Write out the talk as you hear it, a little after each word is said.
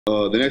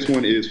The next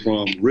one is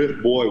from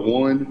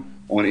RiffBoy1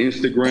 on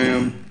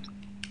Instagram.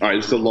 All right,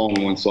 it's a long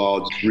one, so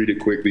I'll just read it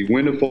quickly.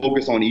 When to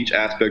focus on each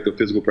aspect of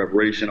physical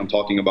preparation. I'm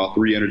talking about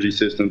 3 energy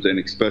systems and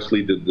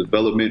especially the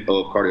development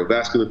of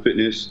cardiovascular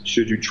fitness.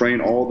 Should you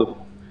train all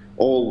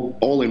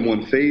in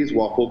one phase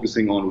while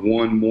focusing on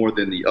one more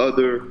than the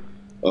other?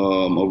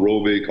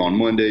 Aerobic on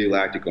Monday,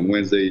 lactic on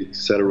Wednesday, et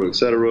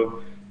cetera,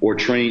 or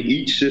train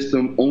each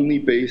system only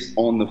based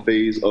on the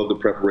phase of the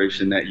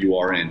preparation that you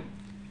are in?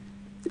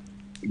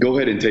 Go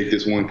ahead and take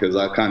this one because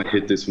I kind of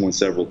hit this one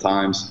several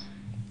times,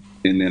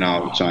 and then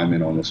I'll chime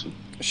in on this one.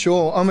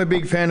 Sure. I'm a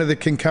big fan of the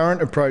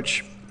concurrent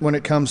approach when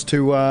it comes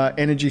to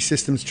energy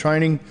systems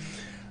training.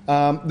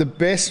 The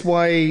best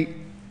way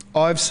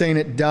I've seen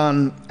it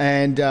done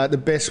and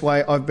the best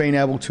way I've been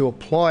able to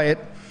apply it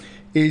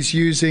is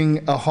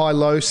using a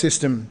high-low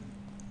system,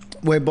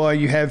 whereby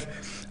you have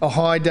a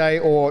high day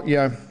or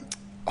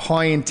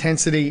high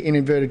intensity in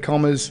inverted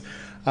commas,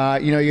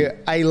 your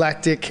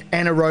alactic,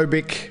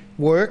 anaerobic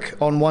work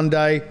on one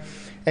day,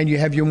 and you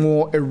have your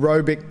more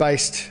aerobic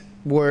based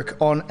work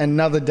on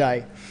another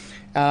day.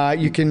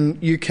 You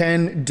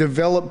can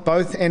develop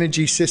both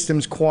energy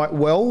systems quite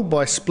well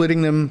by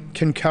splitting them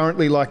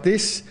concurrently like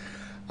this,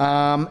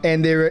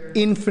 and there are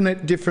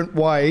infinite different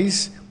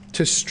ways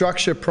to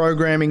structure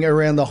programming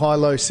around the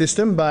high-low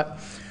system, but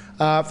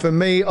for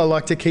me, I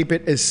like to keep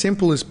it as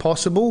simple as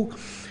possible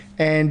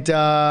and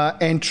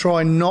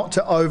try not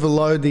to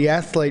overload the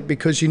athlete,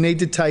 because you need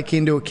to take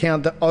into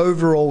account the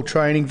overall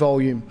training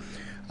volume.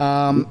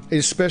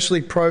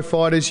 Especially pro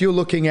fighters, you're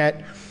looking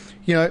at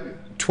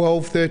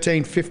 12,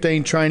 13,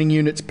 15 training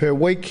units per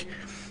week.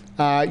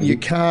 You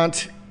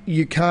can't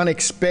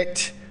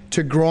expect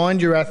to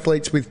grind your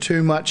athletes with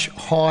too much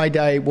high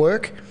day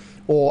work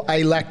or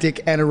alactic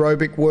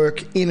anaerobic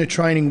work in a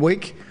training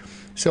week.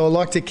 So I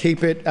like to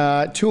keep it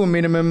to a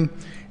minimum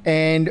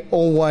and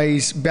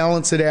always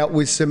balance it out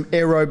with some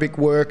aerobic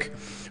work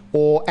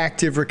or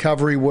active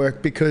recovery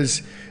work,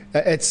 because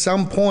at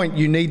some point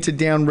you need to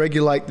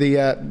down-regulate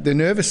the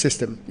nervous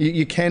system.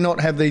 You cannot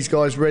have these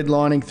guys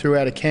redlining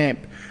throughout a camp.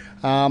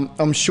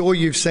 I'm sure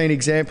you've seen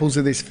examples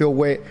of this, Phil,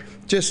 where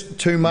just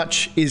too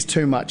much is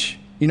too much.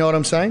 You know what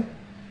I'm saying?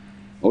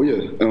 Oh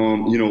yeah.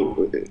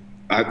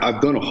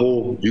 I've done a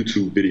whole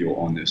YouTube video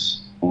on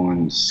this,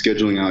 on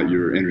scheduling out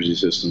your energy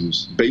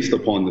systems based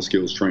upon the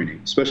skills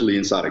training, especially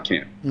inside of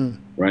camp,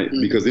 right?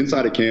 Because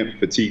inside of camp,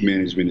 fatigue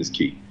management is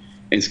key.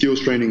 And skills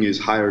training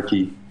is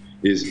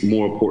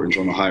more importance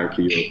on the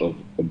hierarchy of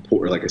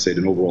like I said,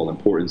 an overall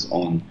importance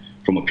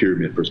from a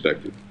pyramid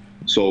perspective.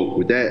 So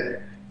with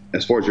that,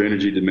 as far as your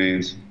energy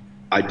demands,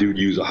 I do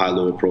use a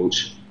high-low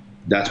approach.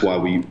 That's why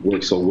we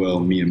work so well,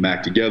 me and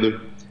Mac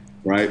together,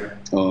 right?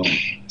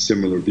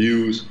 Similar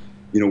views.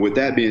 With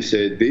that being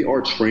said, they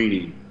are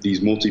training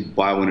these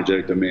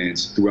multi-bioenergetic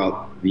demands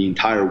throughout the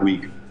entire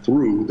week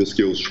through the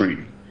skills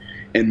training.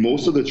 And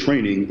most of the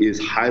training is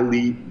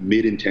highly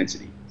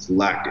mid-intensity. It's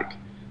lactic.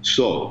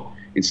 So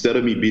instead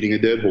of me beating a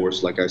dead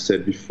horse, like I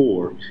said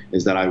before,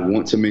 is that I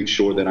want to make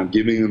sure that I'm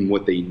giving them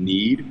what they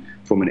need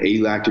from an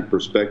alactic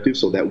perspective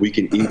so that we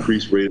can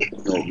increase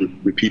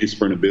repeated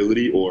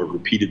sprintability or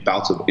repeated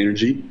bouts of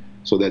energy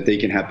so that they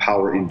can have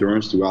power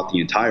endurance throughout the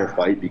entire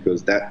fight,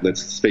 because that,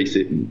 let's face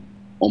it,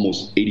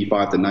 almost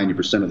 85 to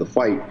 90% of the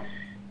fight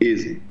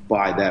is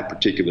by that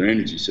particular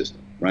energy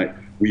system, right?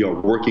 We are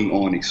working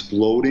on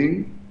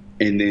exploding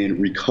and then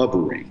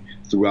recovering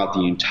throughout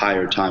the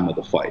entire time of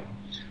the fight.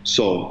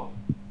 So,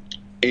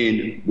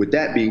 and with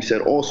that being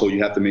said, also,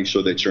 you have to make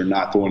sure that you're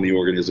not throwing the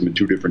organism in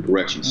 2 different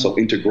directions. So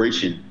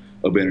integration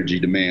of energy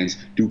demands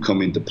do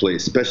come into play,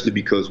 especially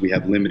because we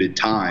have limited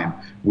time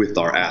with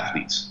our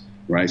athletes,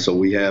 right? So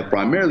we have,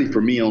 primarily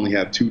for me, only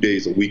have 2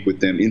 days a week with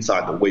them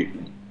inside the weight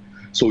room.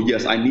 So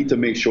yes, I need to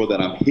make sure that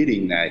I'm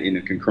hitting that in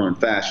a concurrent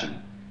fashion,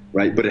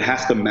 right? But it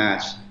has to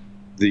match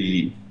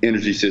the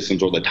energy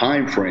systems or the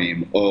time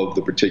frame of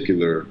the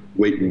particular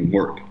weight room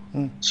work.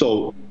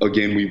 So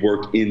again, we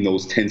work in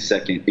those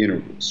 10-second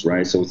intervals,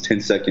 right? So it's 10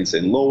 seconds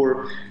and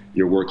lower.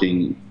 You're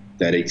working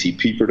that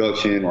ATP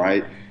production,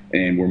 right?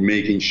 And we're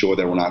making sure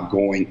that we're not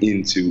going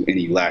into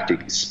any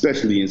lactic,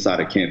 especially inside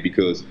of camp,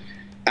 because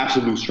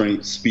absolute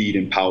strength, speed,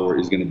 and power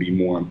is going to be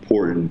more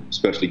important,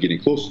 especially getting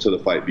closer to the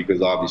fight,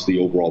 because obviously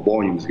overall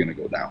volume is going to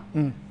go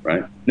down,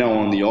 right? Now,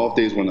 on the off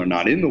days when they're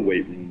not in the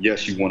weight room,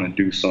 yes, you want to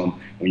do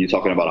some, when you're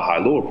talking about a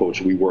high-low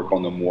approach, we work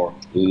on the more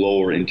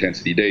lower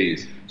intensity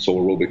days. So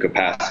aerobic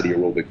capacity,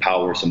 aerobic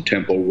power, some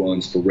tempo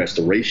runs for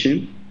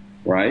restoration,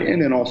 right? And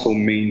then also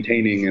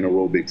maintaining an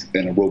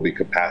aerobic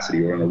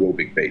capacity or an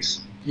aerobic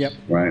base,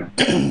 right?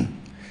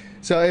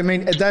 So, I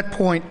mean, at that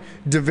point,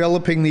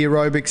 developing the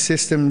aerobic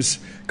systems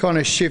kind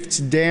of shifts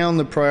down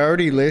the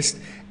priority list,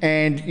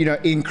 and,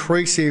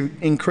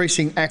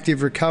 increasing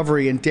active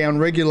recovery and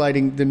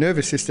down-regulating the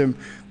nervous system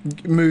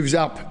moves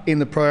up in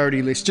the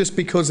priority list just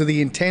because of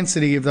the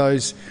intensity of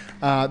those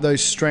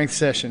strength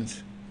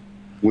sessions.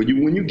 When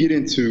you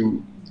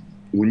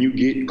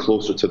get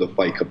closer to the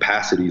fight,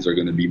 capacities are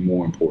going to be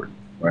more important,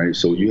 right?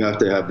 So you have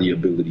to have the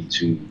ability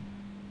to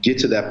get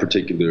to that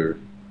particular,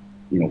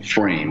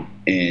 frame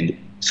and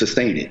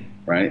sustain it,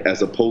 right?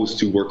 As opposed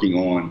to working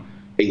on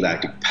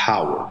alactic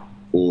power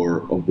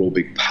or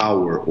aerobic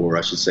power, or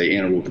I should say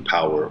anaerobic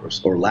power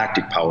or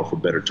lactic power for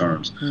better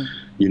terms.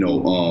 You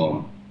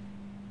know,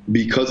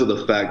 because of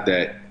the fact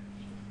that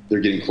they're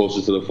getting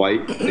closer to the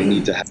fight, they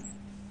need to have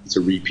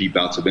to repeat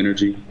bouts of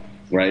energy,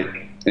 right?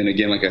 And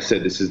again, like I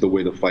said, this is the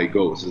way the fight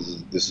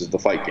goes. This is the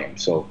fight game.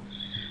 So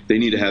they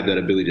need to have that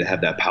ability to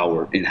have that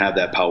power and have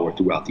that power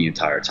throughout the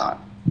entire time.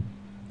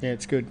 Yeah,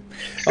 it's good.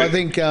 I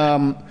think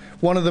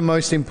one of the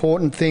most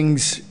important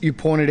things you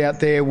pointed out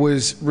there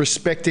was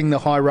respecting the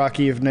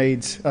hierarchy of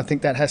needs. I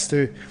think that has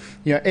to,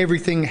 you know,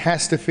 everything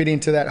has to fit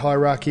into that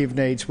hierarchy of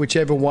needs,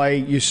 whichever way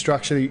you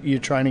structure your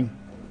training.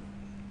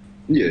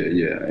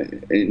 Yeah.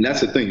 And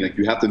that's the thing, like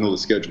you have to know the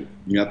schedule.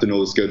 You have to know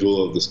the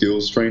schedule of the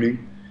skills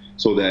training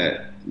so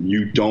that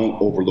you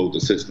don't overload the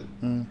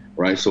system,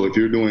 right? So if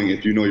you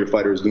know your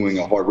fighter is doing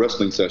a hard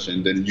wrestling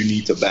session, then you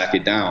need to back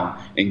it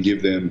down and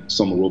give them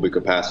some aerobic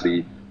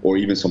capacity or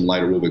even some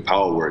light aerobic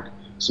power work,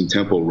 some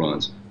tempo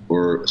runs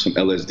or some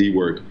LSD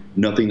work,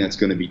 nothing that's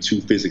going to be too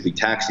physically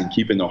taxing,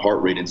 keeping the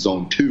heart rate in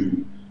zone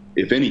 2,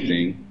 if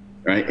anything,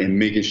 right? And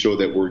making sure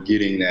that we're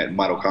getting that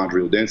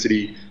mitochondrial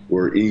density,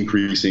 we're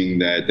increasing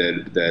that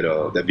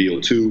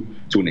VO2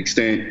 to an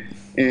extent,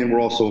 and we're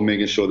also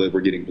making sure that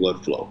we're getting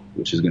blood flow,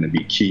 which is going to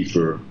be key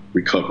for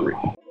recovery.